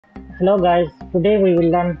Hello guys, today we will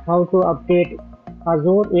learn how to update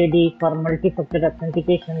Azure AD for multi-factor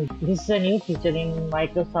authentication. This is a new feature in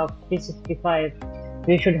Microsoft 365.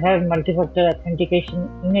 You should have multi-factor authentication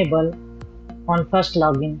enabled on first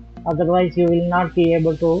login. Otherwise, you will not be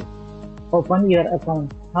able to open your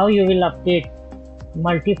account. How you will update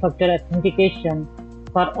multi-factor authentication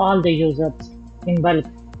for all the users in bulk.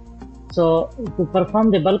 So to perform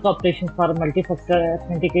the bulk operation for multi-factor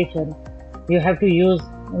authentication, you have to use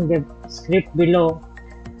the script below.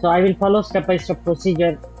 So I will follow step-by-step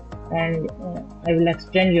procedure and I will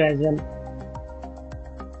explain you as well.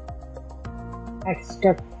 At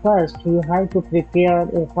step first, you have to prepare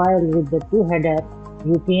a file with the two headers,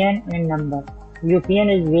 UPN and number. UPN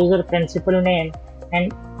is user principal name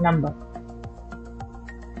and number.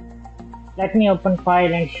 Let me open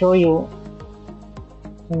file and show you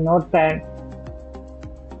in Notepad.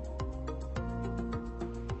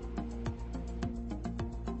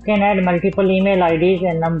 You can add multiple email IDs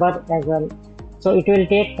and number as well. So it will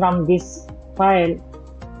take from this file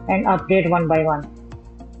and update one by one.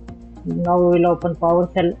 Now we will open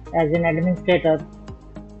PowerShell as an administrator.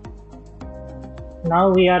 Now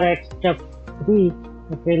we are at step 3.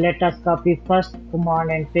 Okay, let us copy first command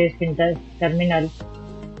and paste in the terminal.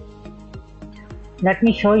 Let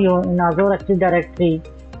me show you in Azure Active Directory.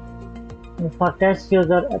 For test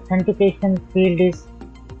user, authentication field is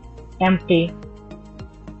empty.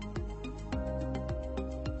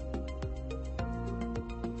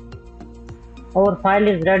 Our file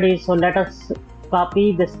is ready, so let us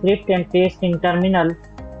copy the script and paste in terminal.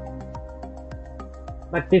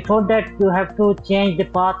 But before that, you have to change the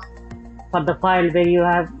path for the file. Where you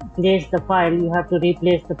have placed the file, you have to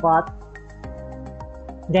replace the path.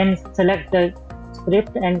 Then select the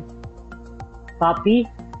script and copy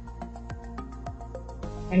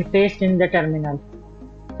and paste in the terminal.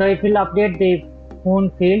 So it will update the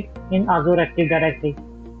phone field in Azure Active Directory.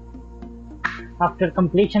 After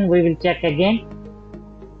completion, we will check again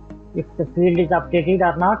if the field is updated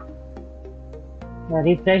or not.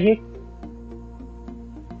 Refresh it.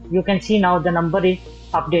 You can see now the number is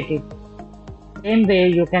updated. Same way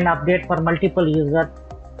you can update for multiple user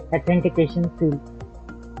authentication field.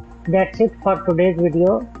 That's it for today's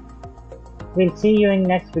video. We'll see you in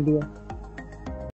next video.